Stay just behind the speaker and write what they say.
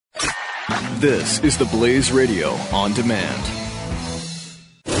This is the Blaze Radio On Demand.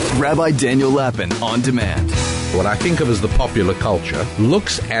 Rabbi Daniel Lapin On Demand. What I think of as the popular culture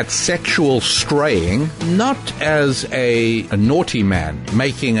looks at sexual straying not as a naughty man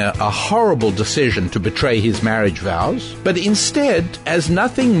making a horrible decision to betray his marriage vows, but instead as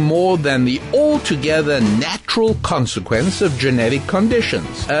nothing more than the altogether natural consequence of genetic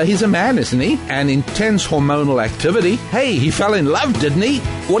conditions. He's a man, isn't he? And intense hormonal activity. Hey, he fell in love, didn't he?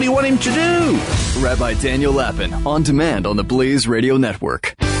 What do you want him to do? Rabbi Daniel Lapin On Demand on the Blaze Radio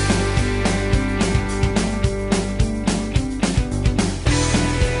Network.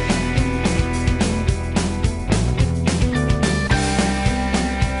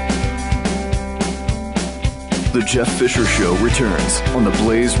 The Jeff Fisher Show returns on the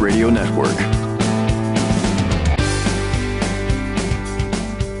Blaze Radio Network.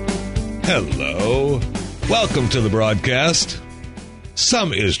 Hello. Welcome to the broadcast.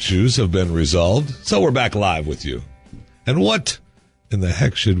 Some issues have been resolved, so we're back live with you. And what in the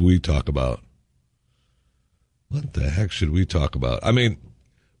heck should we talk about? What the heck should we talk about? I mean,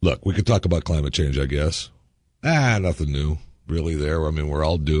 look, we could talk about climate change, I guess. Nothing new really there. I mean, we're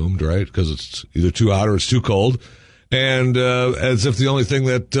all doomed, right? Because it's either too hot or it's too cold. And as if the only thing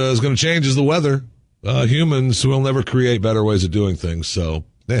that is going to change is the weather. Humans will never create better ways of doing things. So,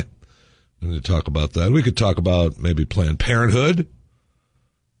 we need to talk about that. We could talk about maybe Planned Parenthood,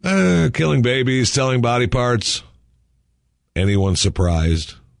 killing babies, selling body parts. Anyone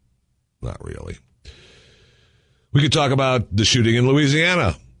surprised? Not really. We could talk about the shooting in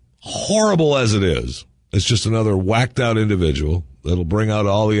Louisiana. Horrible as it is. It's just another whacked out individual that'll bring out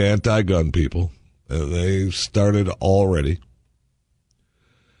all the anti-gun people. They started already.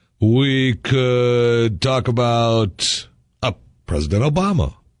 We could talk about President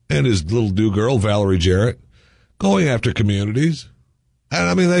Obama and his little do-girl, Valerie Jarrett, going after communities. And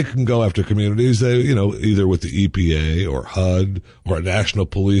I mean, they can go after communities, either with the EPA or HUD or a national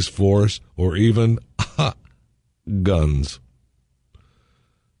police force or even guns.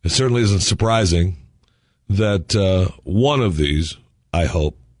 It certainly isn't surprising that one of these, I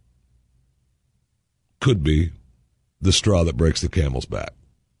hope, could be the straw that breaks the camel's back.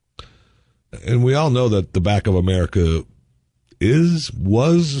 And we all know that the back of America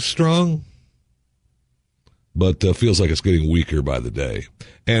was strong, but feels like it's getting weaker by the day.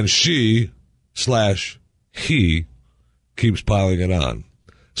 And she/he keeps piling it on,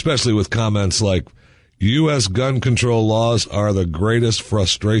 especially with comments like, U.S. gun control laws are the greatest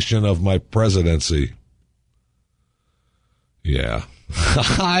frustration of my presidency. Yeah.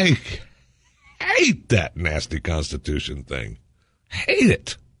 I hate that nasty Constitution thing. Hate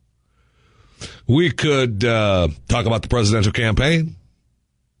it. We could talk about the presidential campaign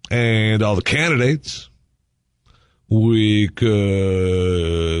and all the candidates. We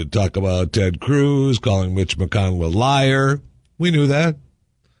could talk about Ted Cruz calling Mitch McConnell a liar. We knew that.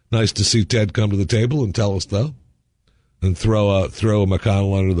 Nice to see Ted come to the table and tell us, though, and throw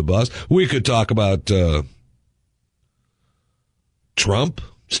McConnell under the bus. We could talk about Trump,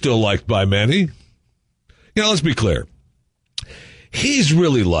 still liked by many. Let's be clear. He's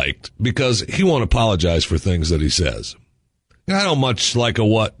really liked because he won't apologize for things that he says. I don't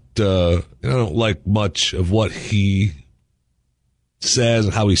like much of what he says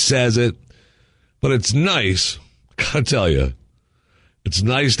and how he says it, but it's nice. Gotta tell you, it's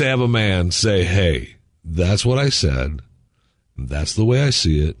nice to have a man say, "Hey, that's what I said. That's the way I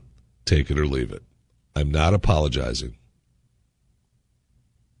see it. Take it or leave it. I'm not apologizing."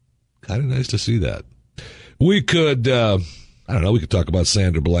 Kind of nice to see that. We could, we could talk about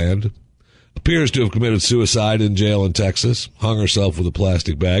Sandra Bland. Appears to have committed suicide in jail in Texas, hung herself with a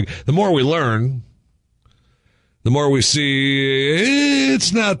plastic bag. The more we learn, the more we see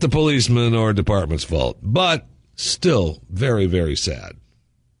it's not the policeman or department's fault. But still very, very sad.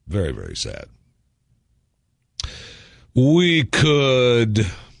 Very, very sad. We could,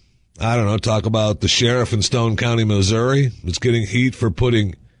 talk about the sheriff in Stone County, Missouri. It's getting heat for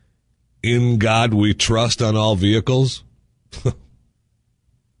putting "In God We Trust" on all vehicles.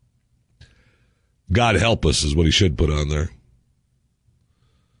 God help us is what he should put on there.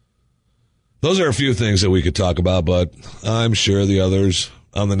 Those are a few things that we could talk about, but I'm sure the others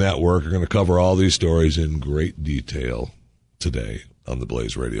on the network are going to cover all these stories in great detail today on the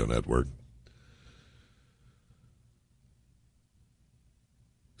Blaze Radio Network.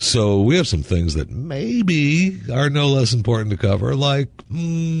 So we have some things that maybe are no less important to cover, like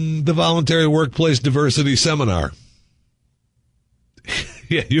the Voluntary Workplace Diversity Seminar.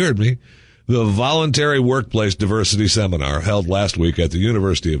 Yeah, you heard me. The Voluntary Workplace Diversity Seminar held last week at the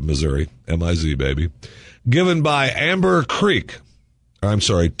University of Missouri, MIZ, baby, given by Amber Cheek.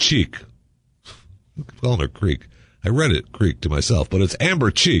 I'm calling her Creek. I read it Creek to myself, but it's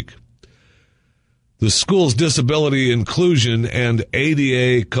Amber Cheek, the school's disability inclusion and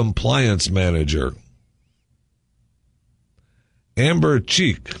ADA compliance manager. Amber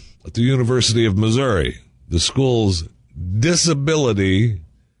Cheek at the University of Missouri, the school's disability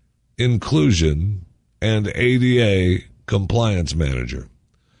inclusion and ADA compliance manager.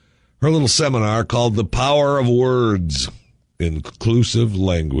 Her little seminar called The Power of Words, Inclusive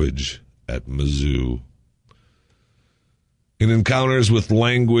Language at Mizzou. In encounters with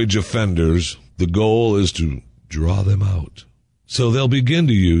language offenders, the goal is to draw them out so they'll begin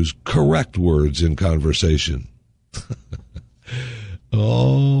to use correct words in conversation.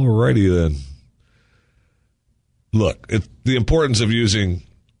 Alrighty then. Look, the importance of using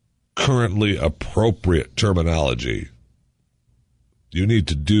currently appropriate terminology. You need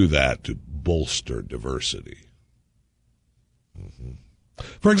to do that to bolster diversity.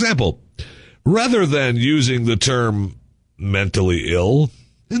 For example, rather than using the term mentally ill,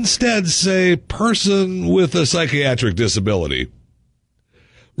 instead say person with a psychiatric disability.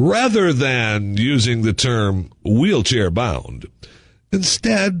 Rather than using the term wheelchair bound,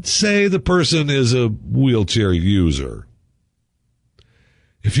 instead say the person is a wheelchair user.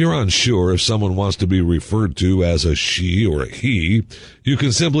 If you're unsure if someone wants to be referred to as a she or a he, you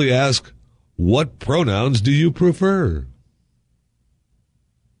can simply ask, what pronouns do you prefer?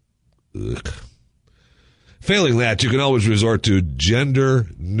 Ugh. Failing that, you can always resort to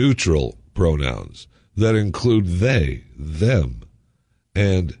gender-neutral pronouns that include they, them,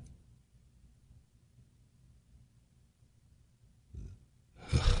 and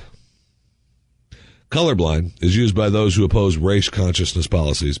colorblind is used by those who oppose race consciousness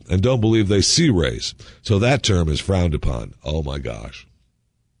policies and don't believe they see race, so that term is frowned upon. Oh my gosh.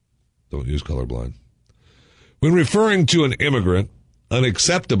 Don't use colorblind. When referring to an immigrant, an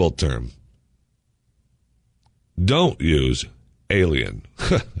acceptable term, don't use alien.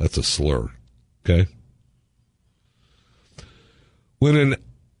 That's a slur. Okay? When an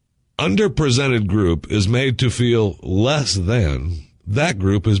underrepresented group is made to feel less than, that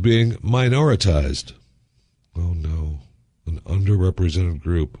group is being minoritized. Oh no. An underrepresented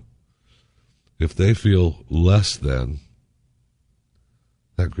group. If they feel less than,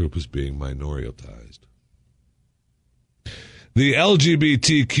 that group is being minoritized. The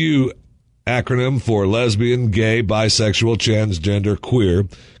LGBTQ acronym for lesbian, gay, bisexual, transgender, queer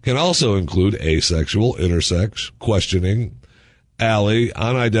can also include asexual, intersex, questioning, ally,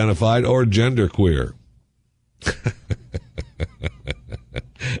 unidentified, or genderqueer.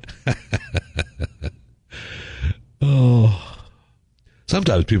 Oh.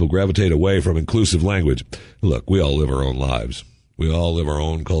 Sometimes people gravitate away from inclusive language. Look, we all live our own lives. We all live our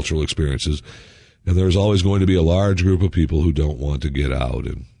own cultural experiences. And there's always going to be a large group of people who don't want to get out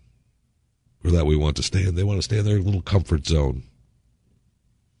and or that we want to stay in. They want to stay in their little comfort zone.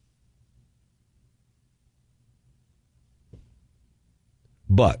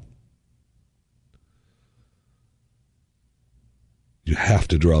 But you have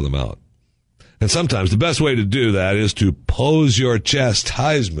to draw them out. And sometimes the best way to do that is to pose your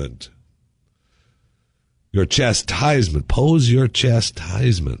chastisement. Your chastisement. Pose your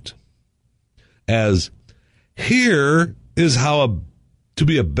chastisement as, here is how to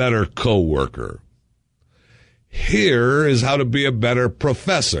be a better coworker. Here is how to be a better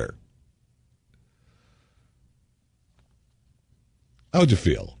professor. How would you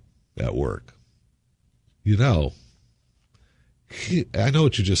feel at work? You know, I know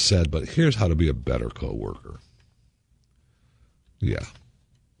what you just said, but here's how to be a better coworker. Yeah.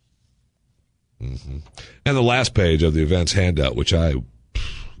 Mm-hmm. And the last page of the events handout, which I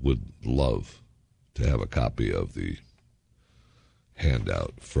would love to have a copy of the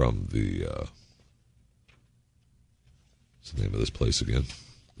handout from the, what's the name of this place again?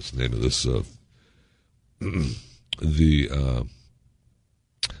 What's the name of this, the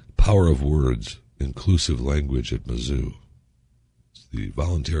Power of Words, Inclusive Language at Mizzou. It's the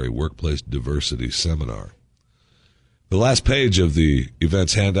Voluntary Workplace Diversity Seminar. The last page of the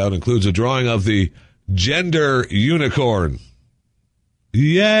events handout includes a drawing of the gender unicorn.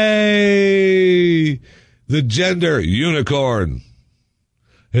 Yay! The gender unicorn.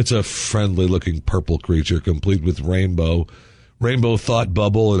 It's a friendly-looking purple creature complete with rainbow thought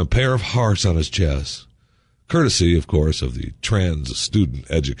bubble, and a pair of hearts on his chest. Courtesy, of course, of the Trans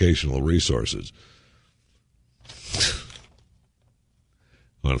Student Educational Resources.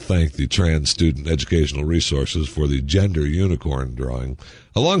 I want to thank the Trans Student Educational Resources for the gender unicorn drawing.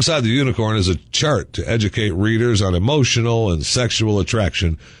 Alongside the unicorn is a chart to educate readers on emotional and sexual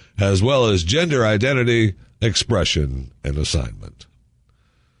attraction, as well as gender identity, expression, and assignment.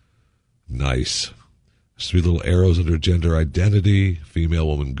 Nice. There's 3 little arrows under gender identity, female,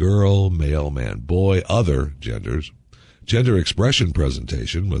 woman, girl, male, man, boy, other genders, gender expression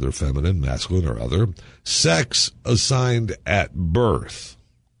presentation, whether feminine, masculine, or other, sex assigned at birth,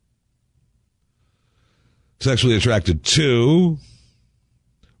 sexually attracted to,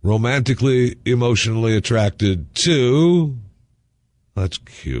 romantically, emotionally attracted to. That's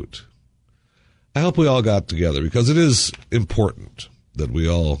cute. I hope we all got together because it is important that we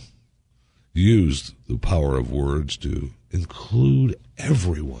all use the power of words to include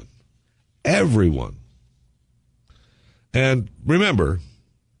everyone. Everyone. And remember,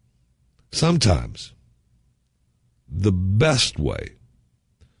 sometimes the best way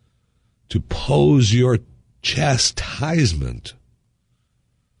to pose your chastisement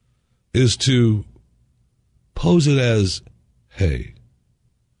is to pose it as, hey,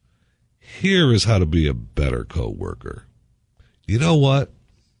 here is how to be a better coworker. You know what?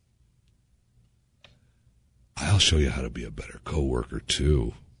 I'll show you how to be a better coworker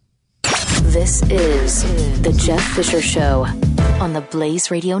too. This is The Jeff Fisher Show on the Blaze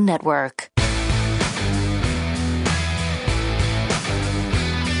Radio Network.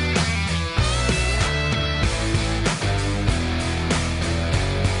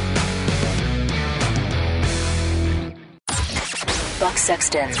 Buck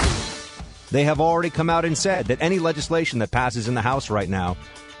Sexton. They have already come out and said that any legislation that passes in the House right now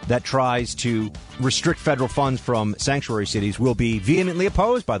that tries to restrict federal funds from sanctuary cities will be vehemently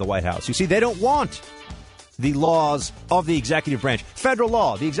opposed by the White House. You see, they don't want the laws of the executive branch. Federal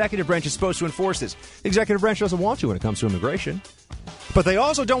law, the executive branch is supposed to enforce this. The executive branch doesn't want to when it comes to immigration. But they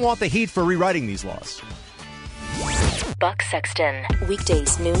also don't want the heat for rewriting these laws. Buck Sexton,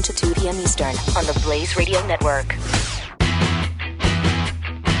 weekdays noon to 2 p.m. Eastern on the Blaze Radio Network.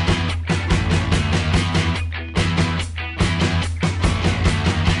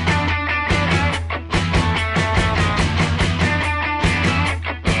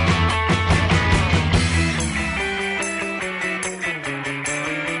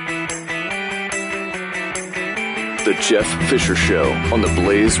 The Jeff Fisher Show on the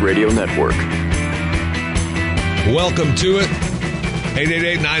Blaze Radio Network. Welcome to it.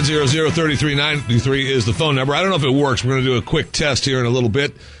 888-900-3393 is the phone number. I don't know if it works. We're going to do a quick test here in a little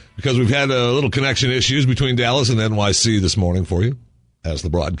bit because we've had a little connection issues between Dallas and NYC this morning for you as the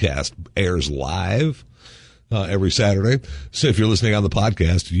broadcast airs live every Saturday. So if you're listening on the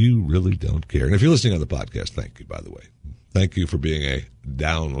podcast, you really don't care. And if you're listening on the podcast, thank you, by the way. Thank you for being a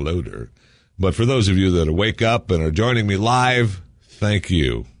downloader. But for those of you that wake up and are joining me live, thank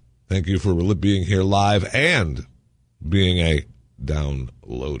you. Thank you for being here live and being a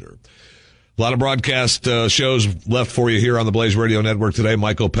downloader. A lot of broadcast shows left for you here on the Blaze Radio Network today.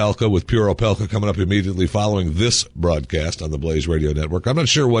 Mike Opelka with Pure Opelka coming up immediately following this broadcast on the Blaze Radio Network. I'm not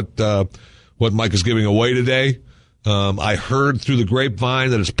sure what Mike is giving away today. I heard through the grapevine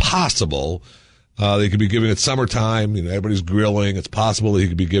that it's possible they could be giving it summertime. You know, everybody's grilling. It's possible that he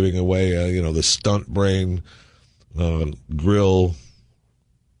could be giving away, the Stunt Brain grill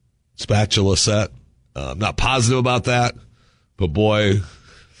spatula set. I'm not positive about that, but boy,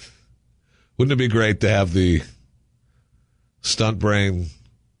 wouldn't it be great to have the Stunt Brain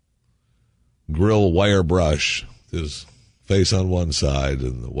grill wire brush, his face on one side,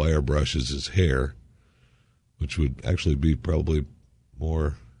 and the wire brush is his hair, which would actually be probably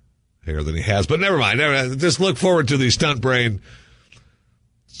more hair than he has, but never mind. Just look forward to the Stunt Brain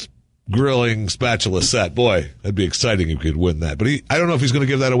grilling spatula set. Boy, that'd be exciting if he could win that. But I don't know if he's going to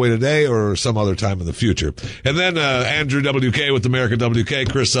give that away today or some other time in the future. And then Andrew WK with American WK,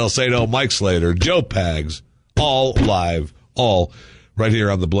 Chris Salcedo, Mike Slater, Joe Pags, all live, all right here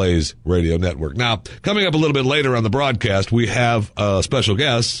on the Blaze Radio Network. Now, coming up a little bit later on the broadcast, we have special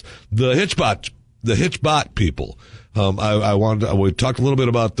guests, the Hitchbot people. We talked a little bit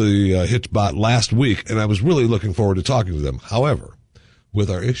about the Hitchbot last week, and I was really looking forward to talking to them. However,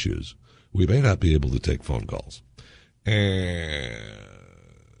 with our issues, we may not be able to take phone calls. And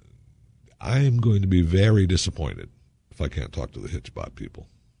I'm going to be very disappointed if I can't talk to the Hitchbot people.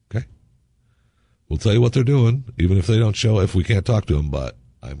 Okay? We'll tell you what they're doing, even if they don't show, if we can't talk to them, but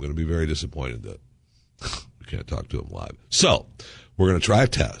I'm going to be very disappointed that we can't talk to them live. So, we're going to try a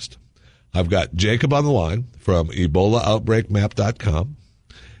test. I've got Jacob on the line from EbolaOutbreakMap.com,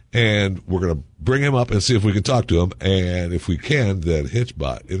 and we're going to bring him up and see if we can talk to him. And if we can, that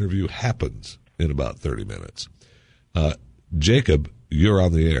Hitchbot interview happens in about 30 minutes. Jacob, you're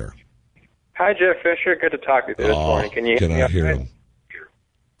on the air. Hi, Jeff Fisher. Good to talk with you this morning. Can I hear him?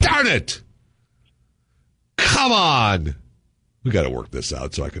 Darn it! Come on! We got to work this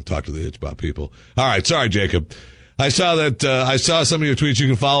out so I can talk to the Hitchbot people. All right, sorry, Jacob. I saw that. I saw some of your tweets. You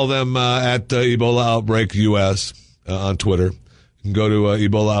can follow them at Ebola Outbreak US on Twitter. You can go to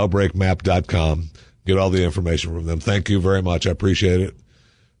EbolaOutbreakMap.com. Get all the information from them. Thank you very much. I appreciate it.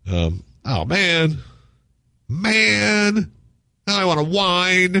 Oh, man. Now I want to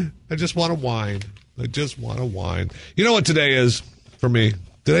whine. I just want to whine. You know what today is for me?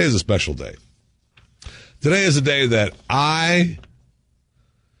 Today is a special day. Today is a day that I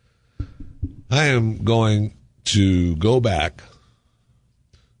am going to go back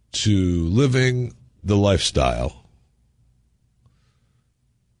to living the lifestyle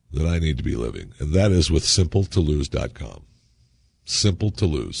that I need to be living, and that is with SimpleToLose.com. Simple to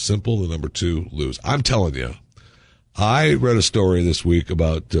Lose. Simple, the number 2, lose. I'm telling you, I read a story this week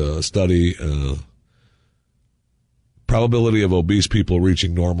about a study, probability of obese people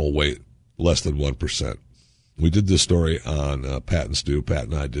reaching normal weight, less than 1%. We did this story on Pat and Stu. Pat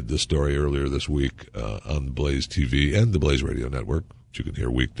and I did this story earlier this week on the Blaze TV and the Blaze Radio Network, which you can hear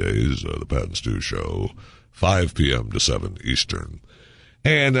weekdays, the Pat and Stu Show, 5 p.m. to 7 Eastern.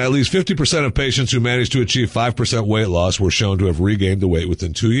 And at least 50% of patients who managed to achieve 5% weight loss were shown to have regained the weight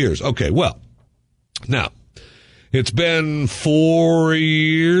within 2 years. Okay, well, now, it's been 4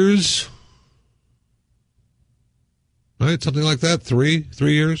 years, right? Something like that? 3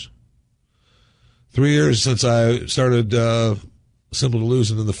 years? 3 years since I started Simple to Lose.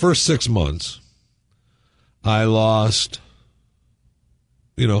 And in the first 6 months, I lost,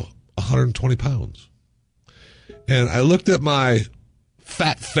 120 pounds. And I looked at my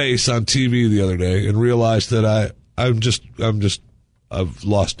fat face on TV the other day and realized that I've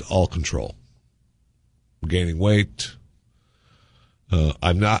lost all control. I'm gaining weight.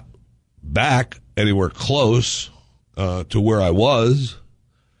 I'm not back anywhere close to where I was,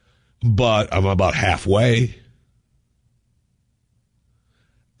 but I'm about halfway.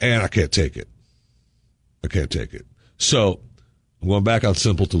 And I can't take it. So I'm going back on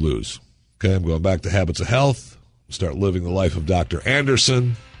Simple to Lose. Okay, I'm going back to Habits of Health. Start living the life of Dr.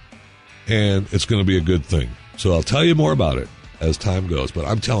 Anderson, and it's going to be a good thing. So I'll tell you more about it as time goes, but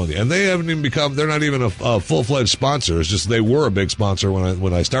I'm telling you, and they're not even a full-fledged sponsor. It's just they were a big sponsor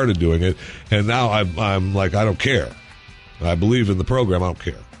when I started doing it, and now I'm like, I don't care. I believe in the program. I don't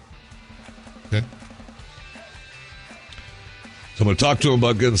care. Okay? So I'm going to talk to them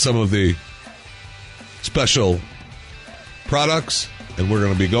about getting some of the special products, and we're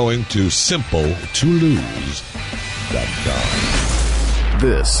going to be going to SimpleToLose.com.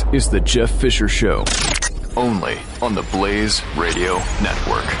 This is the Jeff Fisher Show, only on the Blaze Radio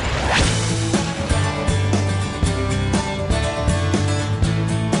Network.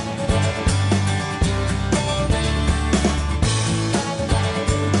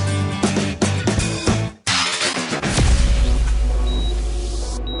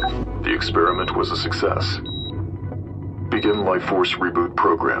 The experiment was a success. Begin Life Force Reboot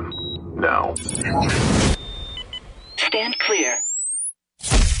Program now. Stand clear.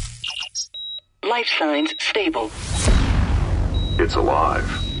 Life signs stable. It's alive.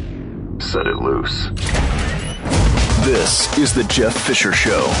 Set it loose. This is the Jeff Fisher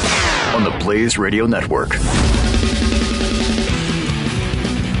Show on the Blaze Radio Network.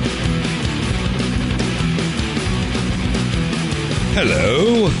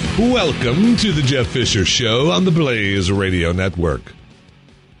 Hello. Welcome to the Jeff Fisher Show on the Blaze Radio Network.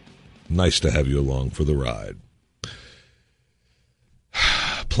 Nice to have you along for the ride.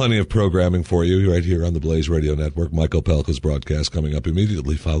 Plenty of programming for you right here on the Blaze Radio Network. Michael Pelka's broadcast coming up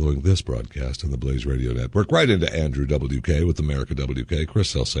immediately following this broadcast on the Blaze Radio Network. Right into Andrew WK with America WK,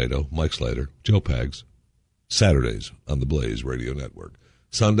 Chris Salcedo, Mike Slater, Joe Pags. Saturdays on the Blaze Radio Network.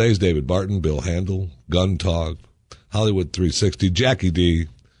 Sundays, David Barton, Bill Handel, Gun Talk, Hollywood 360, Jackie D,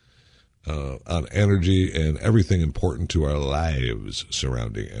 on energy and everything important to our lives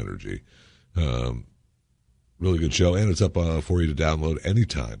surrounding energy. Really good show, and it's up for you to download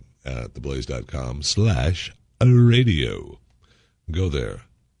anytime at theblaze.com/radio. Go there,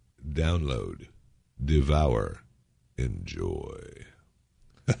 download, devour, enjoy.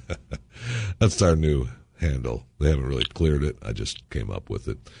 That's our new handle. They haven't really cleared it. I just came up with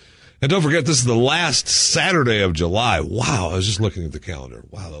it. And don't forget, this is the last Saturday of July. Wow, I was just looking at the calendar.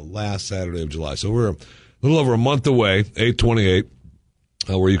 Wow, the last Saturday of July. So we're a little over a month away, 8/28.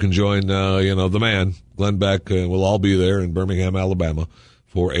 Where you can join, the man, Glenn Beck, and we'll all be there in Birmingham, Alabama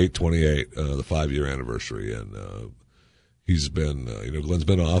for 8/28, the 5-year anniversary. And he's been, Glenn's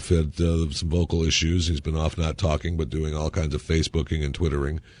been off, had some vocal issues. He's been off not talking, but doing all kinds of Facebooking and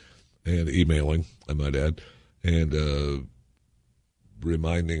Twittering and emailing, I might add, and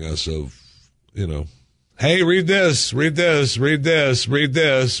reminding us of, hey, read this, read this, read this, read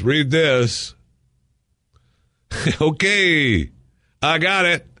this, read this. Okay, I got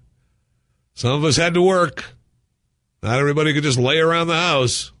it. Some of us had to work. Not everybody could just lay around the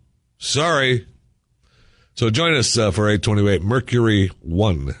house. Sorry. So join us for 828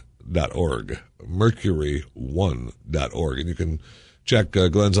 mercury1.org. Mercury1.org. And you can check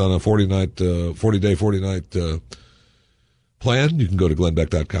Glenn's on a 40-day, 40-night plan. You can go to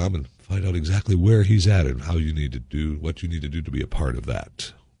glennbeck.com and find out exactly where he's at and how you need to do, what you need to do to be a part of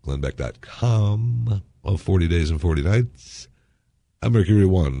that. glennbeck.com of 40 days and 40 nights. And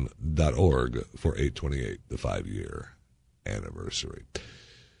mercury1.org for 828, the 5-year anniversary.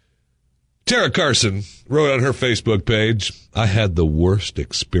 Tara Carson wrote on her Facebook page, I had the worst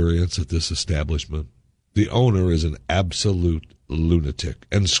experience at this establishment. The owner is an absolute lunatic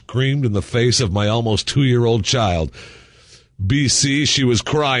and screamed in the face of my almost 2-year-old child. BC, she was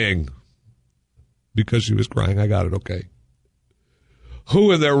crying. Because she was crying, I got it, okay.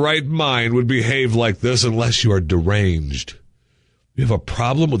 Who in their right mind would behave like this unless you are deranged? You have a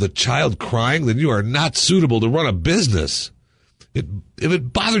problem with a child crying, then you are not suitable to run a business. If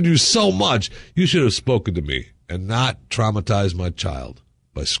it bothered you so much, you should have spoken to me and not traumatized my child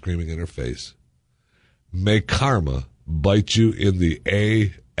by screaming in her face. May karma bite you in the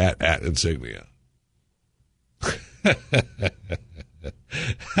at insignia.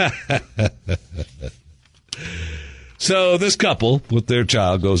 So this couple with their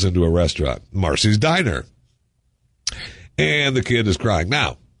child goes into a restaurant, Marcy's Diner, and the kid is crying.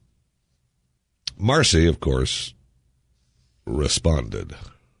 Now, Marcy, of course, responded.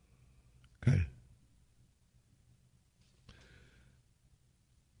 Okay.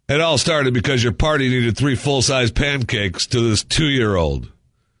 It all started because your party needed 3 full-size pancakes to this 2-year-old.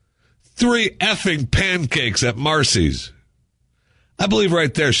 3 effing pancakes at Marcy's. I believe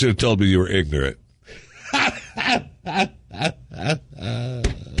right there should have told me you were ignorant.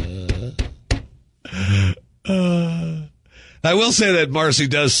 I will say that Marcy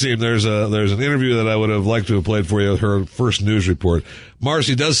does seem, there's an interview that I would have liked to have played for you, her first news report.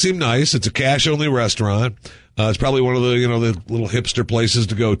 Marcy does seem nice. It's a cash-only restaurant. It's probably one of the, the little hipster places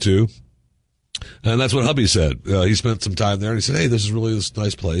to go to. And that's what hubby said. He spent some time there and he said, hey, this is really this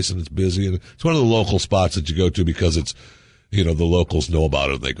nice place and it's busy. And it's one of the local spots that you go to because it's, the locals know about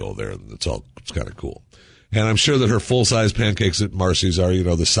it and they go there and it's kind of cool. And I'm sure that her full-size pancakes at Marcy's are,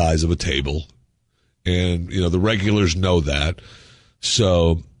 the size of a table. And, the regulars know that.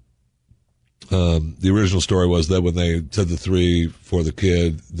 So, the original story was that when they said the 3 for the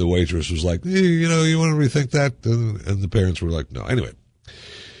kid, the waitress was like, you want to rethink that? And the parents were like, no. Anyway.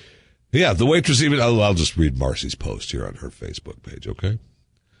 Yeah, the waitress even, I'll just read Marcy's post here on her Facebook page, okay?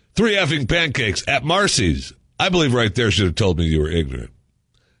 3 effing pancakes at Marcy's. I believe right there should have told me you were ignorant.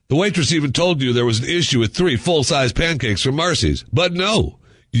 The waitress even told you there was an issue with 3 full-size pancakes from Marcy's. But no,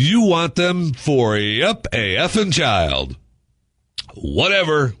 you want them for, a effing child.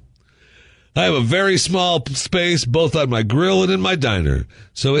 Whatever. I have a very small space both on my grill and in my diner,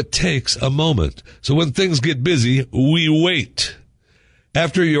 so it takes a moment. So when things get busy, we wait.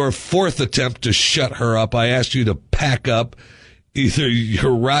 After your 4th attempt to shut her up, I asked you to pack up either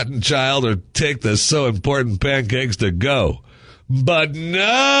your rotten child or take the so important pancakes to go. But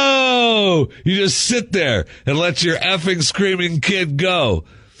no! You just sit there and let your effing screaming kid go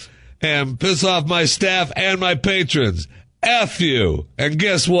and piss off my staff and my patrons. F you. And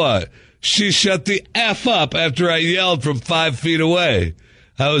guess what? She shut the F up after I yelled from 5 feet away.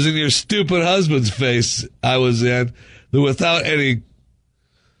 I was in your stupid husband's face. I was in. Without any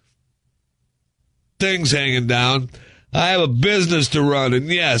things hanging down. I have a business to run, and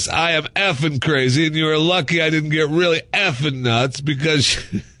yes, I am effing crazy, and you are lucky I didn't get really effing nuts because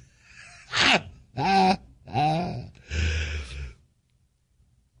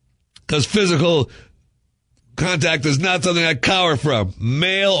physical contact is not something I cower from,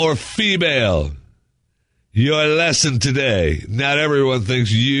 male or female. Your lesson today, not everyone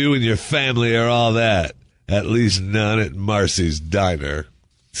thinks you and your family are all that, at least none at Marcy's Diner.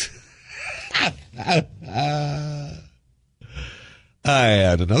 I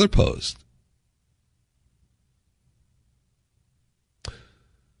had another post.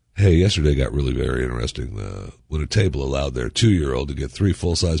 Hey, yesterday got really very interesting when a table allowed their 2-year-old to get 3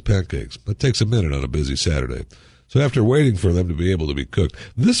 full-size pancakes. That takes a minute on a busy Saturday. So after waiting for them to be able to be cooked,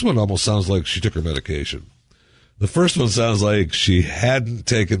 this one almost sounds like she took her medication. The first one sounds like she hadn't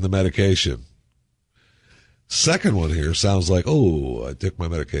taken the medication. Second one here sounds like, oh, I took my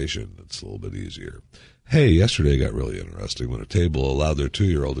medication. It's a little bit easier. Hey, yesterday got really interesting when a table allowed their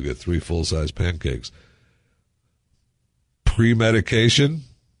 2-year-old to get 3 full-size pancakes. Pre-medication?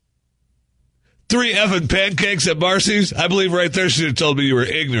 3 effing pancakes at Marcy's? I believe right there she should have told me you were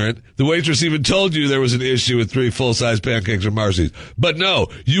ignorant. The waitress even told you there was an issue with 3 full-size pancakes at Marcy's. But no,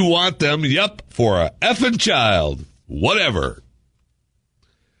 you want them, for a effing child. Whatever.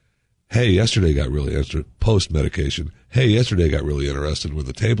 Hey, yesterday got really interested, post-medication. Hey, yesterday got really interested when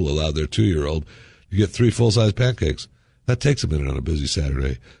the table allowed their 2-year-old to get 3 full-size pancakes. That takes a minute on a busy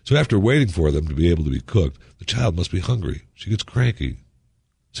Saturday. So after waiting for them to be able to be cooked, the child must be hungry. She gets cranky.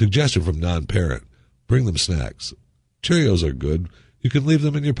 Suggestion from non-parent. Bring them snacks. Cheerios are good. You can leave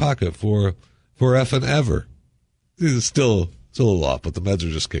them in your pocket for effing ever. It's still a little off, but the meds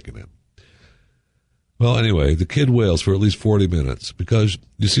are just kicking in. Well, anyway, the kid wails for at least 40 minutes because,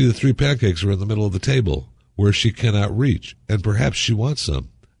 you see, the 3 pancakes are in the middle of the table where she cannot reach, and perhaps she wants some.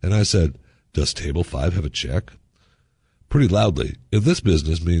 And I said, does table 5 have a check? Pretty loudly. If this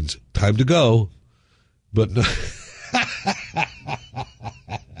business means time to go, but no.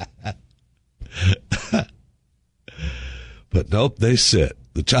 But nope, they sit.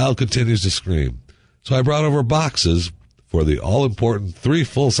 The child continues to scream. So I brought over boxes for the all-important 3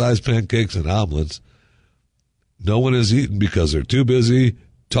 full-size pancakes and omelets. No one has eaten because they're too busy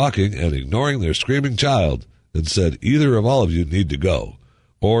talking and ignoring their screaming child, and said either of all of you need to go,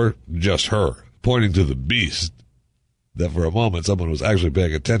 or just her, pointing to the beast. That for a moment someone was actually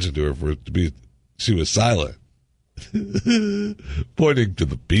paying attention to her she was silent. Pointing to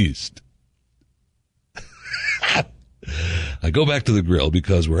the beast. I go back to the grill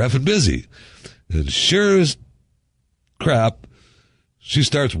because we're effing busy. And sure as crap, she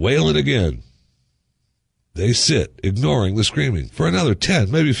starts wailing again. They sit, ignoring the screaming. For another 10,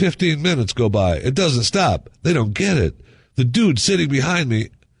 maybe 15 minutes go by. It doesn't stop. They don't get it. The dude sitting behind me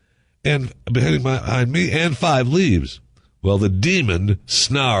and 5 leaves. Well, the demon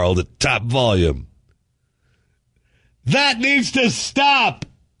snarled at top volume. That needs to stop!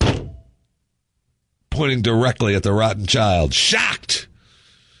 Pointing directly at the rotten child. Shocked!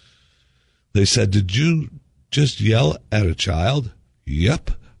 They said, did you just yell at a child?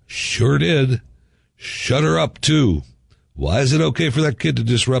 Yep, sure did. Shut her up, too. Why is it okay for that kid to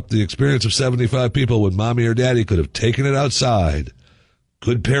disrupt the experience of 75 people when mommy or daddy could have taken it outside?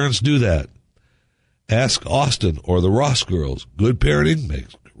 Good parents do that. Ask Austin or the Ross girls. Good parenting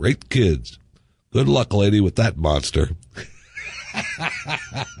makes great kids. Good luck, lady, with that monster.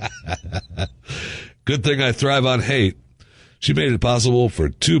 Good thing I thrive on hate. She made it possible for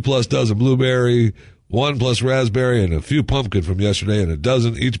 2+ dozen blueberry, 1+ raspberry, and a few pumpkin from yesterday, and a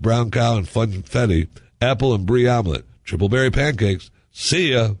dozen each brown cow and funfetti, apple and brie omelet, triple berry pancakes.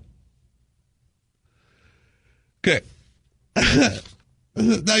 See ya. Okay.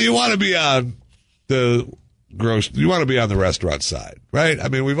 Now you want to be on you want to be on the restaurant side, right? I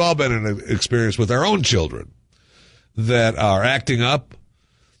mean, we've all been in an experience with our own children that are acting up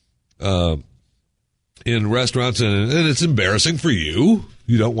in restaurants, and it's embarrassing for you.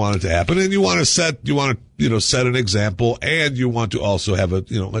 You don't want it to happen, and you want to set an example, and you want to also have a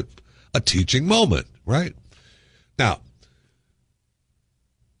teaching moment, right? Now,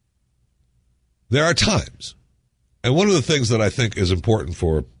 there are times, and one of the things that I think is important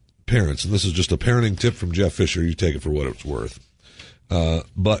for parents, and this is just a parenting tip from Jeff Fisher, you take it for what it's worth.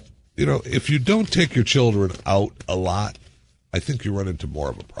 But, if you don't take your children out a lot, I think you run into more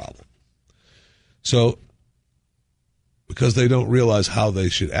of a problem. So, because they don't realize how they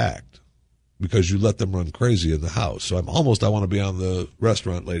should act, because you let them run crazy in the house. So I want to be on the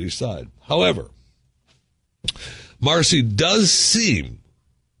restaurant lady's side. However, Marcy does seem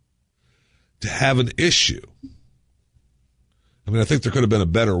to have an issue. I mean, I think there could have been a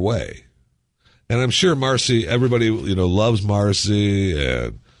better way. And I'm sure Marcy, everybody, loves Marcy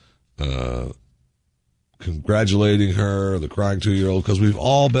and congratulating her, the crying 2-year-old, because we've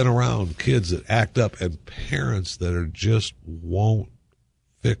all been around kids that act up and parents that just won't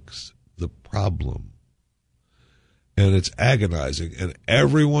fix the problem. And it's agonizing, and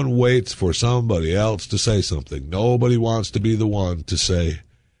everyone waits for somebody else to say something. Nobody wants to be the one to say,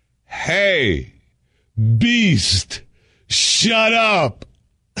 hey, beast, shut up.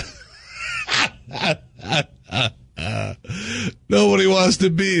 Nobody wants to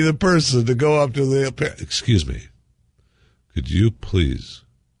be the person to go up to the... Excuse me. Could you please,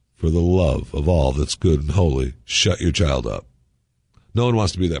 for the love of all that's good and holy, shut your child up? No one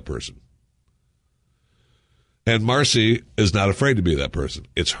wants to be that person. And Marcy is not afraid to be that person.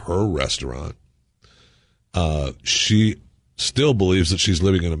 It's her restaurant. She still believes that she's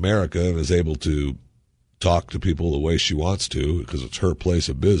living in America and is able to talk to people the way she wants to because it's her place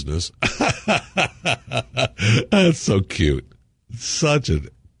of business. That's so cute. Such a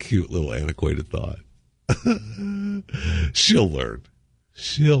cute little antiquated thought. She'll learn.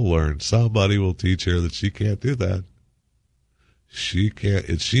 She'll learn. Somebody will teach her that she can't do that. She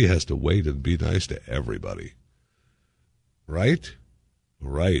can't. She has to wait and be nice to everybody. Right?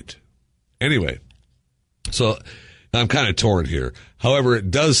 Right. Anyway, so I'm kind of torn here. However,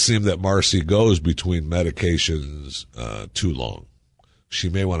 it does seem that Marcy goes between medications too long. She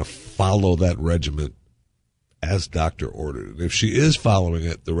may want to follow that regimen as doctor ordered. If she is following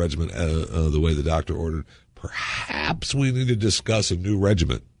it, the regimen the way the doctor ordered, perhaps we need to discuss a new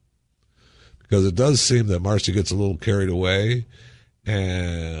regimen. Because it does seem that Marcy gets a little carried away,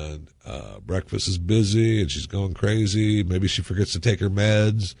 and breakfast is busy, and she's going crazy. Maybe she forgets to take her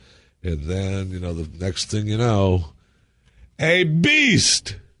meds, and then, the next thing you know, a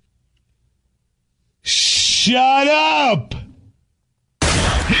beast! Shut up!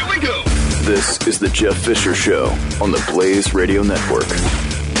 Here we go. This is the Jeff Fisher Show on the Blaze Radio Network.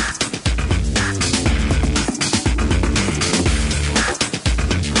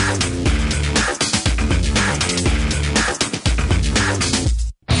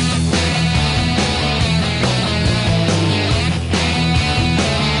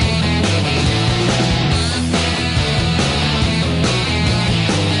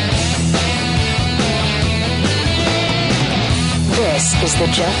 This is the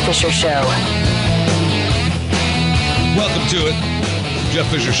Jeff Fisher Show. Welcome to it.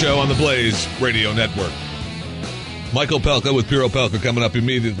 Jeff Fisher Show on the Blaze Radio Network. Michael Pelka with Piro Pelka coming up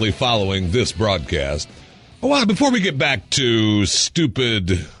immediately following this broadcast. Oh, before we get back to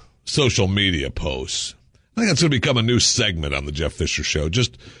stupid social media posts, I think that's going to become a new segment on the Jeff Fisher Show.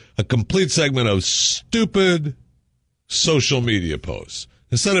 Just a complete segment of stupid social media posts.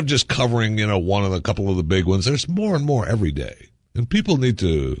 Instead of just covering, one of a couple of the big ones, there's more and more every day. And people need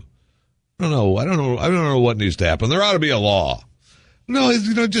to, I don't know what needs to happen. There ought to be a law. No,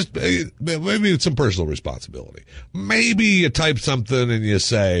 just maybe it's some personal responsibility. Maybe you type something and you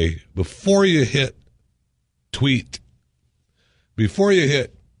say, before you hit tweet, before you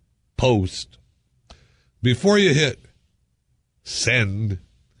hit post, before you hit send,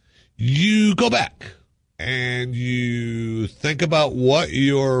 you go back and you think about what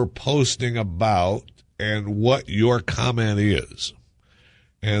you're posting about and what your comment is.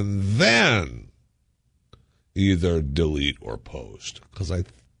 And then either delete or post. Because I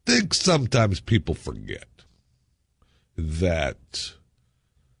think sometimes people forget that,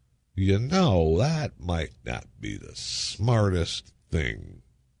 that might not be the smartest thing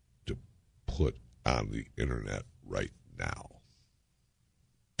to put on the internet right now.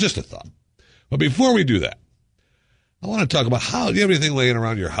 Just a thought. But before we do that, I want to talk about do you have anything laying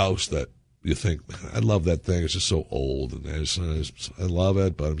around your house that you think, man, I love that thing. It's just so old, and I love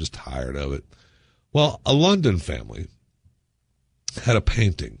it, but I'm just tired of it. Well, a London family had a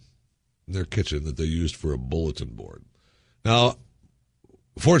painting in their kitchen that they used for a bulletin board. Now,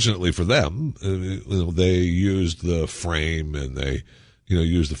 fortunately for them, they used the frame, and they,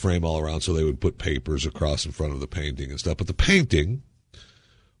 used the frame all around, so they would put papers across in front of the painting and stuff. But the painting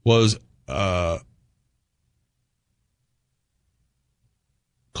was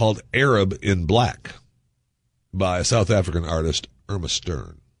called Arab in Black by a South African artist, Irma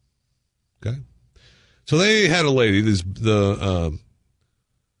Stern. Okay? So they had a lady, the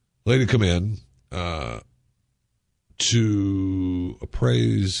lady come in to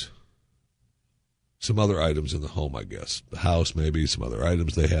appraise some other items in the home, I guess. The house, maybe, some other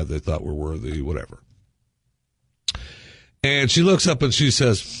items they had they thought were worthy, whatever. And she looks up and she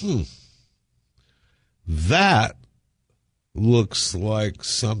says, that looks like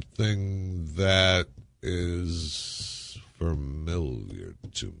something that is familiar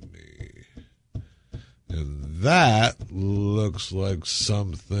to me. And that looks like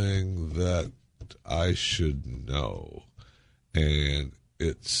something that I should know. And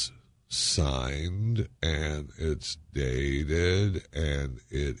it's signed, and it's dated, and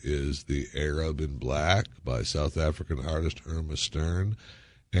it is The Arab in Black by South African artist Irma Stern.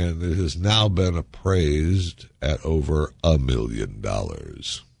 And it has now been appraised at over $1 million.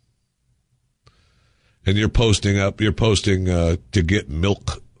 And you're posting to get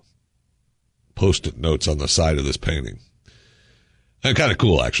milk Post-it notes on the side of this painting. And kind of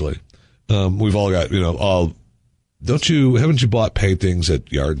cool, actually. We've all got, haven't you bought paintings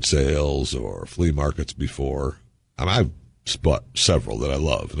at yard sales or flea markets before? I've bought several that I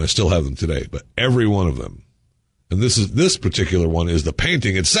love, and I still have them today, but every one of them. And this particular one is the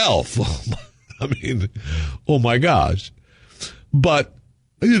painting itself. I mean, oh my gosh. But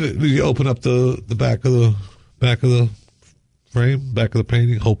you open up the back of the frame, back of the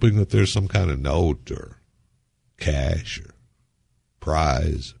painting, hoping that there's some kind of note or cash or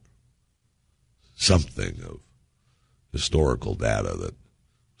prize, something of historical data that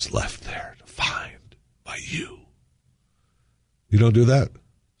was left there to find by you. You don't do that?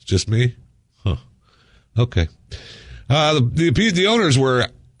 It's just me? Huh. Okay. The owners were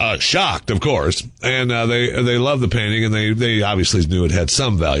shocked, of course, and they loved the painting, and they obviously knew it had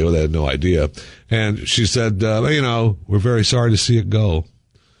some value. They had no idea. And she said, we're very sorry to see it go,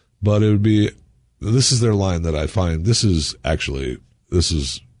 but it would be, this is their line that I find, this is a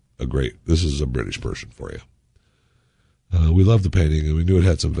British person for you. We loved the painting, and we knew it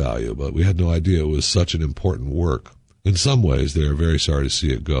had some value, but we had no idea it was such an important work. In some ways, they are very sorry to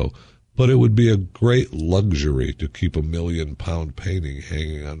see it go, but it would be a great luxury to keep a £1 million painting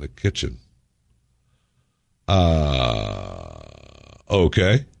hanging on the kitchen.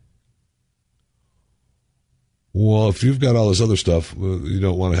 Okay. Well, if you've got all this other stuff, you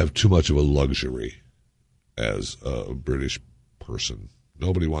don't want to have too much of a luxury as a British person.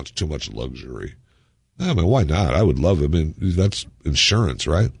 Nobody wants too much luxury. I mean, why not? I would love it. I mean, that's insurance,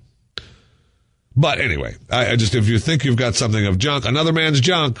 right? But anyway, if you think you've got something of junk, another man's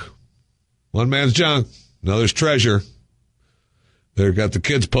junk, one man's junk, another's treasure. They've got the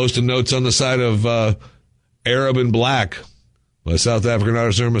kids posting notes on the side of Arab and Black by South African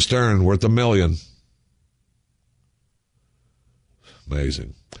artist Irma Stern, worth $1 million.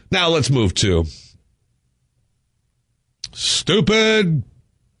 Amazing. Now let's move to stupid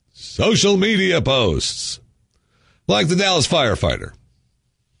social media posts, like the Dallas firefighter.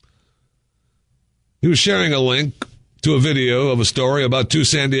 He was sharing a link to a video of a story about 2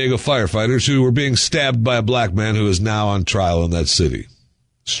 San Diego firefighters who were being stabbed by a black man who is now on trial in that city.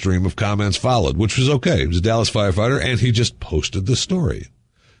 Stream of comments followed, which was okay. He was a Dallas firefighter, and he just posted the story.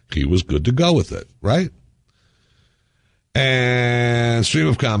 He was good to go with it, right? And stream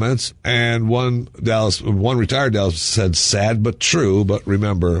of comments, and one retired Dallas said, "Sad but true, but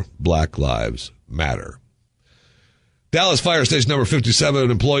remember, Black Lives Matter." Dallas Fire Station number 57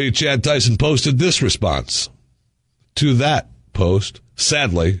 employee Chad Tyson posted this response to that post.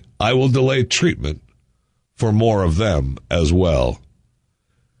 "Sadly, I will delay treatment for more of them as well."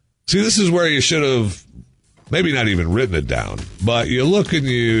 See, this is where you should have maybe not even written it down, but you look and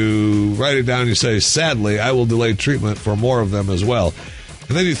you write it down and you say, "Sadly, I will delay treatment for more of them as well."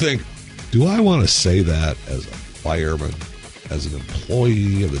 And then you think, do I want to say that as a fireman, as an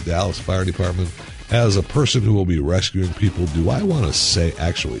employee of the Dallas Fire Department, as a person who will be rescuing people? Do I want to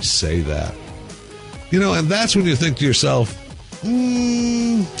actually say that? And that's when you think to yourself,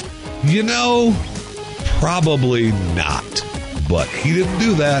 probably not. But he didn't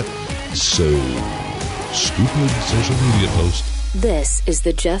do that, so stupid social media post. This is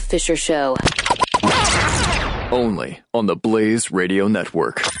the Jeff Fisher Show. Only on the Blaze Radio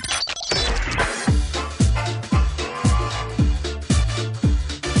Network.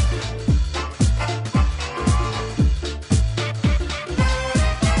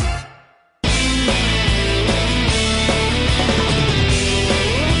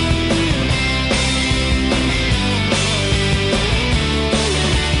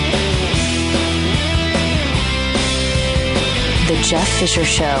 The Jeff Fisher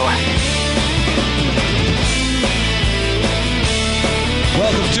Show.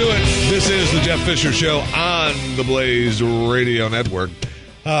 Welcome to it. This is the Jeff Fisher Show on the Blaze Radio Network.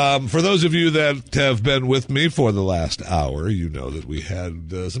 For those of you that have been with me for the last hour, you know that we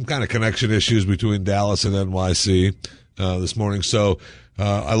had some kind of connection issues between Dallas and NYC this morning. So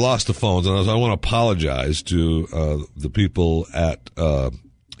I lost the phones, and I want to apologize to the people at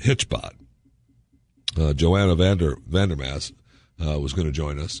Hitchbot. Joanna Vandermaas was going to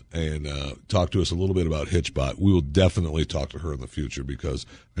join us and talk to us a little bit about Hitchbot. We will definitely talk to her in the future because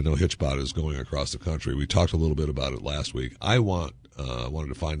I know Hitchbot is going across the country. We talked a little bit about it last week. I wanted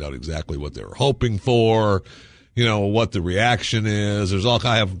to find out exactly what they were hoping for, what the reaction is.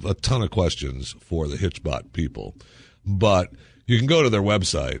 I have a ton of questions for the Hitchbot people, but you can go to their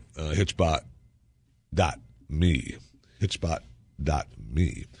website, hitchbot.me,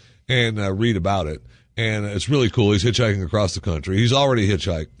 and read about it. And it's really cool. He's hitchhiking across the country. He's already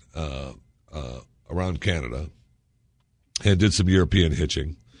hitchhiked around Canada and did some European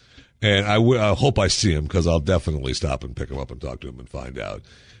hitching. And I hope I see him because I'll definitely stop and pick him up and talk to him and find out.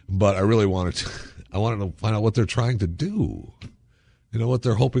 But I really wanted to find out what they're trying to do, what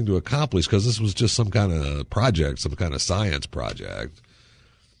they're hoping to accomplish, because this was just some kind of project, some kind of science project.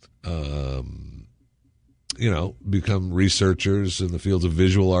 Become researchers in the fields of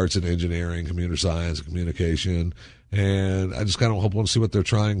visual arts and engineering, computer science, and communication. And I just kind of want to see what they're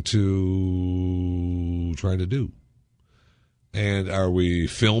trying to do. And are we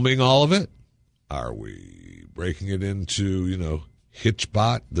filming all of it? Are we breaking it into,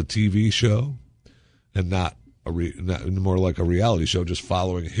 Hitchbot, the TV show, and not more like a reality show, just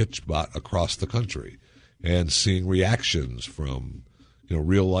following Hitchbot across the country and seeing reactions from,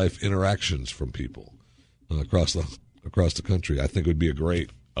 real life interactions from people across the country. I think it would be a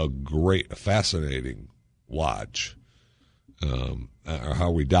great, fascinating watch. How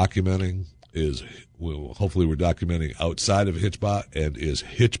are we documenting? Hopefully we're documenting outside of Hitchbot, and is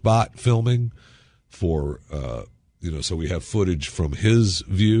Hitchbot filming for, so we have footage from his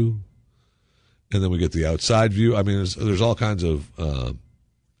view, and then we get the outside view. I mean, there's all kinds of,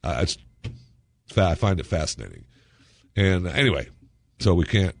 I find it fascinating. And anyway, so we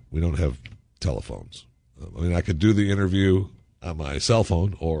don't have telephones. I could do the interview on my cell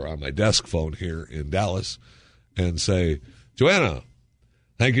phone or on my desk phone here in Dallas and say, Joanna,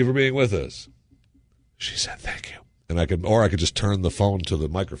 thank you for being with us. She said, thank you. And I could just turn the phone to the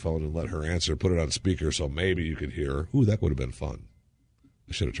microphone and let her answer, put it on speaker so maybe you could hear her. Ooh, that would have been fun.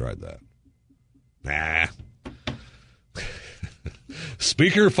 I should have tried that. Nah.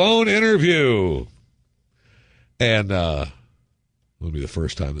 Speakerphone interview. And it would be the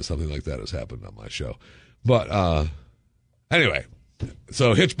first time that something like that has happened on my show. But anyway,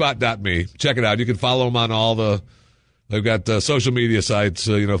 so hitchbot.me. Check it out. You can follow them on they've got social media sites,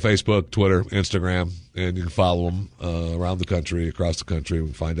 Facebook, Twitter, Instagram, and you can follow them around the country, across the country,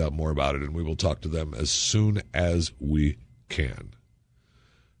 and find out more about it. And we will talk to them as soon as we can.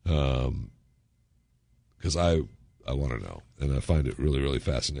 Because I want to know, and I find it really, really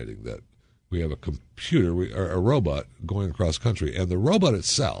fascinating that we have a computer, a robot going across country, and the robot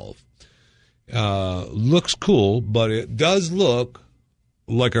itself looks cool, but it does look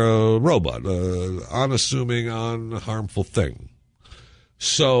like a robot, unassuming, unharmful thing.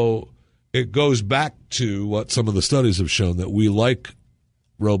 So it goes back to what some of the studies have shown, that we like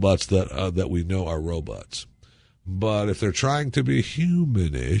robots that we know are robots. But if they're trying to be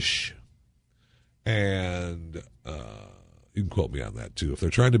humanish, and you can quote me on that too, if they're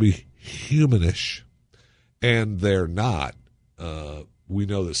trying to be humanish and they're not, we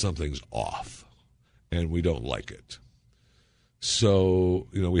know that something's off and we don't like it. So,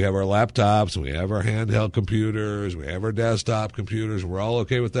 we have our laptops and we have our handheld computers, we have our desktop computers, and we're all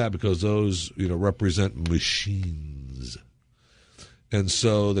okay with that because those, represent machines. And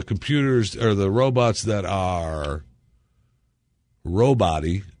so the computers, or the robots that are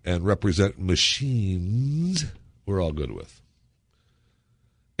robot-y and represent machines, we're all good with.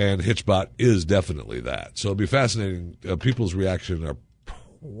 And Hitchbot is definitely that. So it'll be fascinating. People's reaction are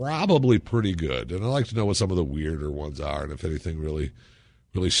probably pretty good. And I'd like to know what some of the weirder ones are, and if anything really,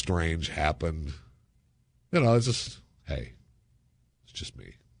 really strange happened. It's just, hey, it's just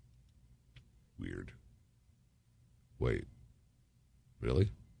me. Weird. Wait. Really?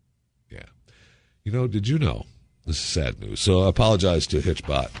 Yeah. Did you know? This is sad news. So I apologize to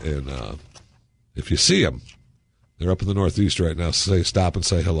Hitchbot. And if you see them, they're up in the Northeast right now, stop and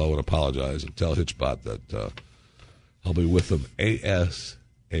say hello and apologize, and tell Hitchbot that I'll be with them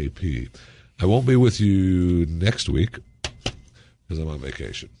ASAP. I won't be with you next week because I'm on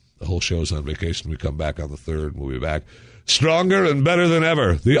vacation. The whole show's on vacation. We come back on the 3rd, and we'll be back stronger and better than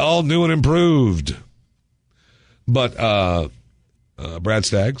ever. The all new and improved. But Brad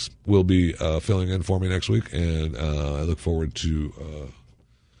Staggs will be filling in for me next week, and I look forward to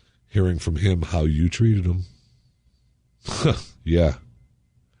hearing from him how you treated him. Yeah.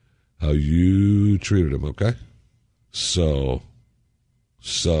 How you treated him, okay? So,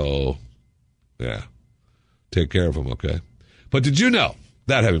 yeah. Take care of him, okay? But did you know,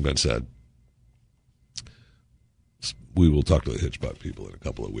 that having been said, we will talk to the Hitchbot people in a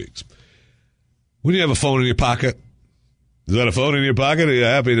couple of weeks. When you have a phone in your pocket, is that a phone in your pocket? Are you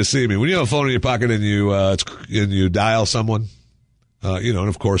happy to see me? When you have a phone in your pocket and you dial someone, and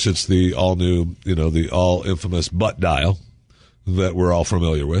of course it's the all new, the all infamous butt dial that we're all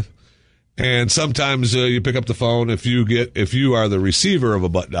familiar with. And sometimes you pick up the phone. If you are the receiver of a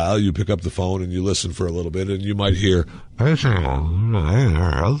butt dial, you pick up the phone and you listen for a little bit, and you might hear, oh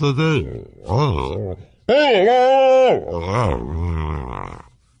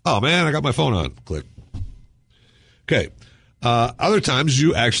man, I got my phone on. Click. Okay. Other times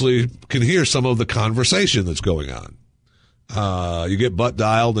you actually can hear some of the conversation that's going on. You get butt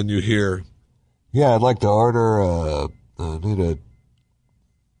dialed and you hear, yeah, I'd like to order, I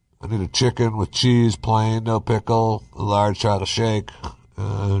need a chicken with cheese, plain, no pickle, a large shot of shake.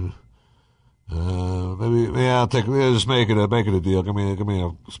 Maybe I'll just make it a deal. Give me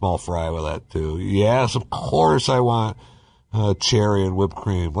a small fry with that too. Yes, of course I want cherry and whipped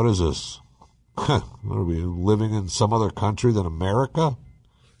cream. What is this? What are we living in some other country than America?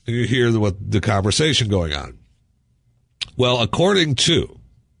 And you hear the conversation going on. Well, according to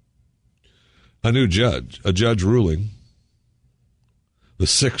a judge ruling, the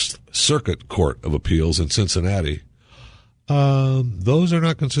Sixth Circuit Court of Appeals in Cincinnati, those are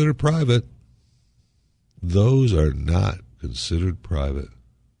not considered private. Those are not considered private.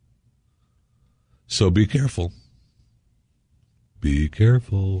 So be careful. Be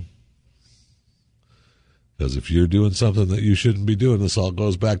careful. Because if you're doing something that you shouldn't be doing, this all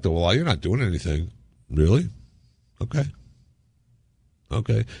goes back to, well, you're not doing anything. Really? Okay.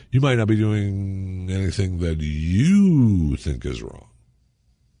 Okay. You might not be doing anything that you think is wrong.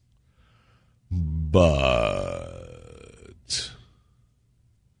 But,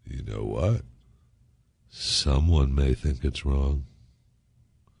 you know what? Someone may think it's wrong.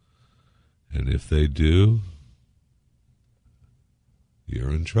 And if they do,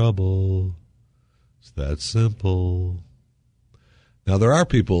 you're in trouble. It's that simple. Now, there are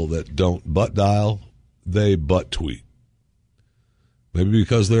people that don't butt dial, they butt tweet. Maybe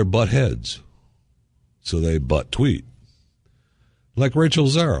because they're butt heads. So they butt tweet. Like Rachel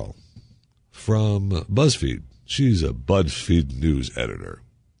Zarrow from BuzzFeed. She's a BuzzFeed news editor.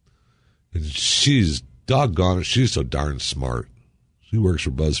 And she's doggone it, she's so darn smart. She works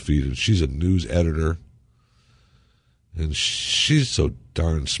for BuzzFeed, and she's a news editor. And she's so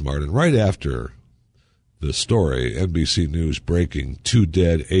darn smart. And right after the story, NBC News breaking 2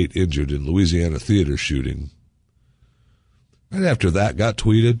 dead, 8 injured in Louisiana theater shooting, right after that got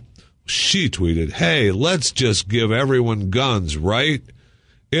tweeted, she tweeted, hey, let's just give everyone guns, right?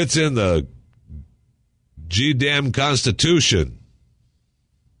 It's in the G-damn Constitution.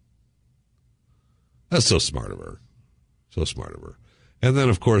 That's so smart of her. So smart of her. And then,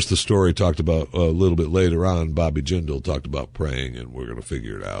 of course, the story talked about, a little bit later on, Bobby Jindal talked about praying, and we're going to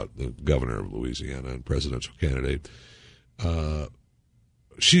figure it out, the governor of Louisiana and presidential candidate.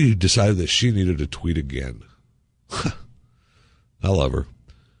 She decided that she needed to tweet again. I love her.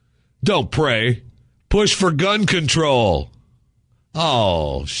 Don't pray. Push for gun control.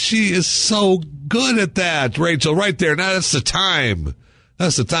 Oh, she is so good at that, Rachel, right there. Now that's the time.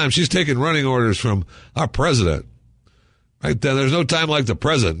 That's the time. She's taking running orders from our president. Right then, there's no time like the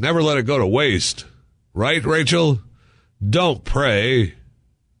present. Never let it go to waste. Right, Rachel? Don't pray.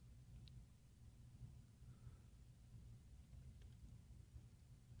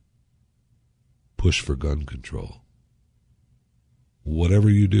 Push for gun control.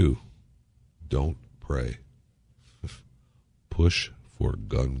 Whatever you do, don't pray. Push for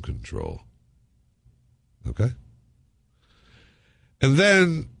gun control. Okay? And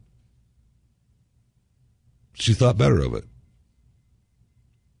then she thought better of it.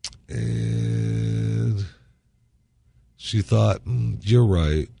 And she thought, you're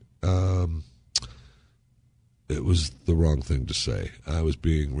right. It was the wrong thing to say. I was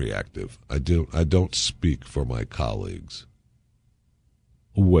being reactive. I don't speak for my colleagues.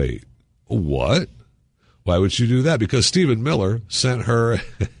 Wait, what? Why would she do that? Because Stephen Miller sent her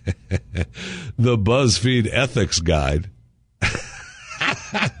the BuzzFeed ethics guide.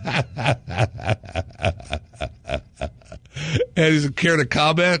 And he's care to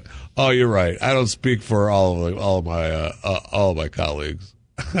comment? Oh, you're right. I don't speak for all of my colleagues.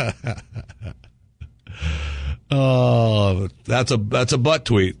 Oh, that's a butt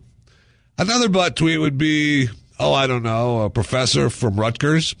tweet. Another butt tweet would be, I don't know, a professor from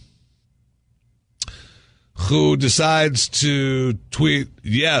Rutgers who decides to tweet,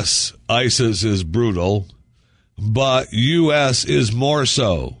 yes, ISIS is brutal, but U.S. is more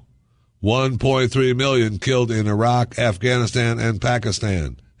so. 1.3 million killed in Iraq, Afghanistan, and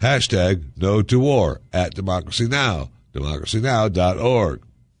Pakistan. Hashtag no to war at Democracy Now. DemocracyNow.org.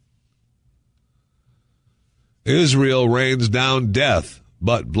 Israel rains down death,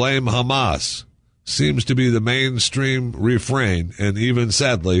 but blame Hamas. Seems to be the mainstream refrain, and even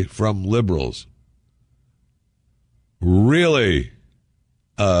sadly from liberals. Really,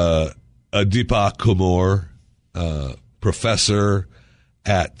 Deepak Kumar, professor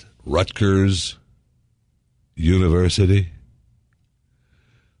at Rutgers University.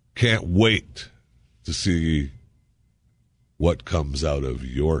 Can't wait to see what comes out of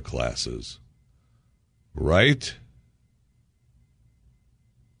your classes. Right?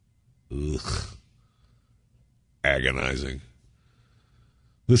 Ugh. Agonizing.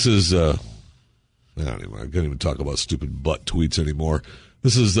 This is, I can't even talk about stupid butt tweets anymore.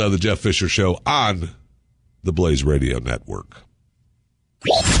 This is the Jeff Fisher Show on the Blaze Radio Network.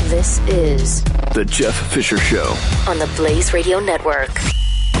 This is The Jeff Fisher Show on the Blaze Radio Network.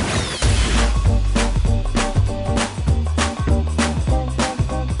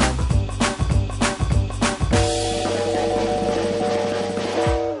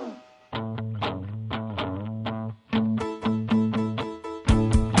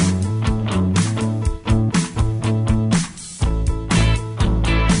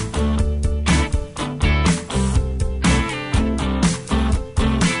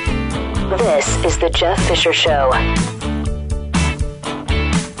 Jeff Fisher Show.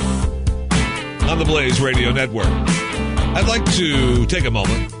 On the Blaze Radio Network. I'd like to take a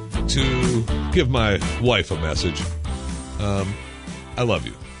moment to give my wife a message. I love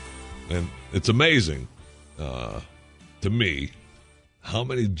you. And it's amazing to me how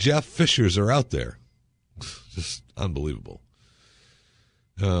many Jeff Fishers are out there. Just unbelievable.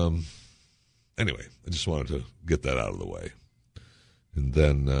 Anyway, I just wanted to get that out of the way. And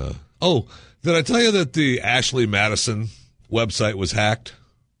then, did I tell you that the Ashley Madison website was hacked?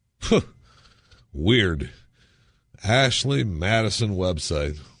 Weird. Ashley Madison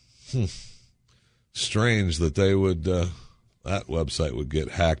website. Strange that they would, that website would get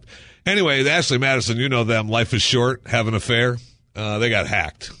hacked. Anyway, the Ashley Madison, you know them, Life is Short, Have an Affair. They got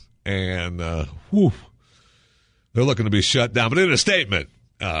hacked. And, they're looking to be shut down. But in a statement,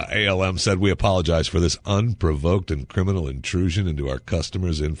 ALM said, we apologize for this unprovoked and criminal intrusion into our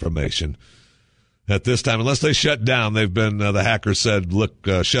customers' information. At this time, unless they shut down, they've been, the hackers said, look,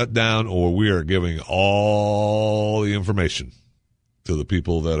 shut down or we are giving all the information to the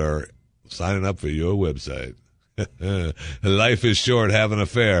people that are signing up for your website. Life is short, have an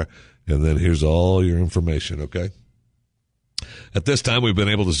affair. And then here's all your information, okay? At this time, we've been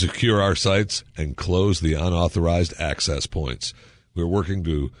able to secure our sites and close the unauthorized access points. We're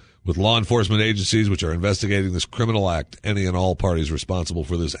working with law enforcement agencies which are investigating this criminal act. Any and all parties responsible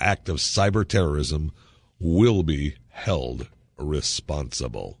for this act of cyber terrorism will be held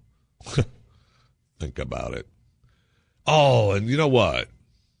responsible. Think about it. Oh, and you know what?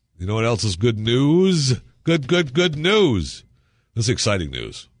 You know what else is good news? Good news. This is exciting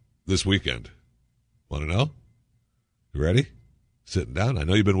news this weekend. Want to know? You ready? Sitting down? I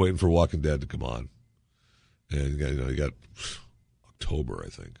know you've been waiting for Walking Dead to come on. And you got October, I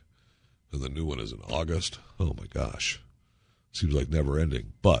think. And the new one is in August. Oh, my gosh. Seems like never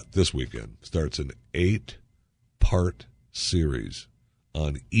ending. But this weekend starts an 8-part series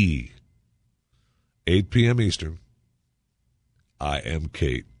on E! 8 p.m. Eastern. I Am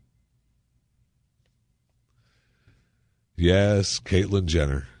Kate. Yes, Caitlyn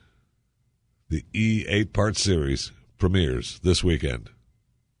Jenner. The E! 8-part series premieres this weekend.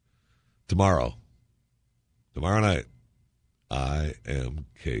 Tomorrow night. I Am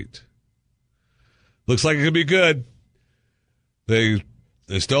Kate. Looks like it could be good. They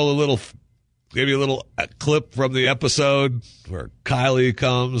stole gave you a little clip from the episode where Kylie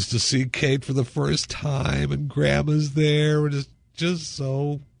comes to see Kate for the first time and Grandma's there, and it's just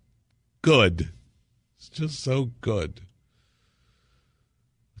so good. It's just so good.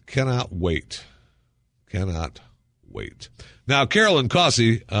 Cannot wait. Now, Carolyn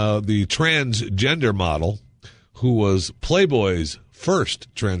Cossie, the transgender model, who was Playboy's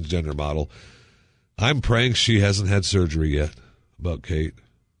first transgender model, I'm praying she hasn't had surgery yet about Kate.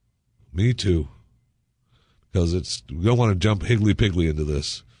 Me too. Because we don't want to jump higgly-piggly into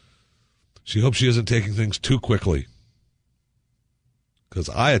this. She hopes she isn't taking things too quickly. Because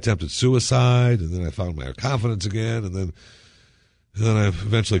I attempted suicide, and then I found my confidence again, and then I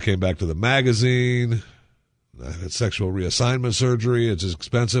eventually came back to the magazine. I had sexual reassignment surgery. It's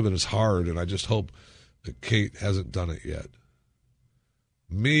expensive and it's hard, and I just hope that Kate hasn't done it yet.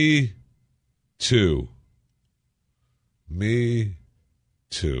 Me too.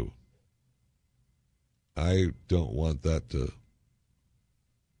 I don't want that to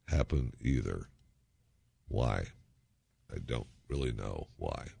happen either. Why? I don't really know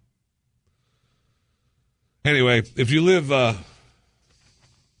why. Anyway, if you live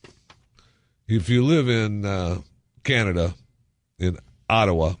in Canada, in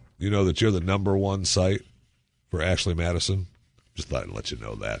Ottawa, you know that you're the number one site for Ashley Madison. Just thought I'd let you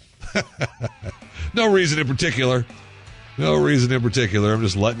know that. No reason in particular. I'm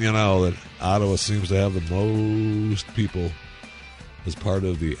just letting you know that Ottawa seems to have the most people as part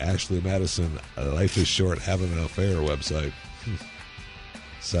of the Ashley Madison Life is Short, Have an Affair website.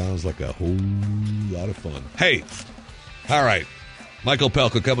 Sounds like a whole lot of fun. Hey, all right. Michael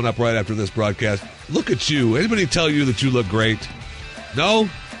Pelka coming up right after this broadcast. Look at you. Anybody tell you that you look great? No?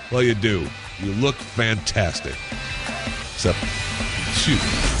 Well, you do. You look fantastic. Except, shoot,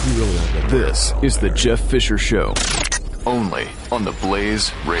 you really don't. This is the Jeff Fisher Show, only on the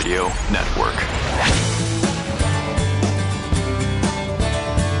Blaze Radio Network.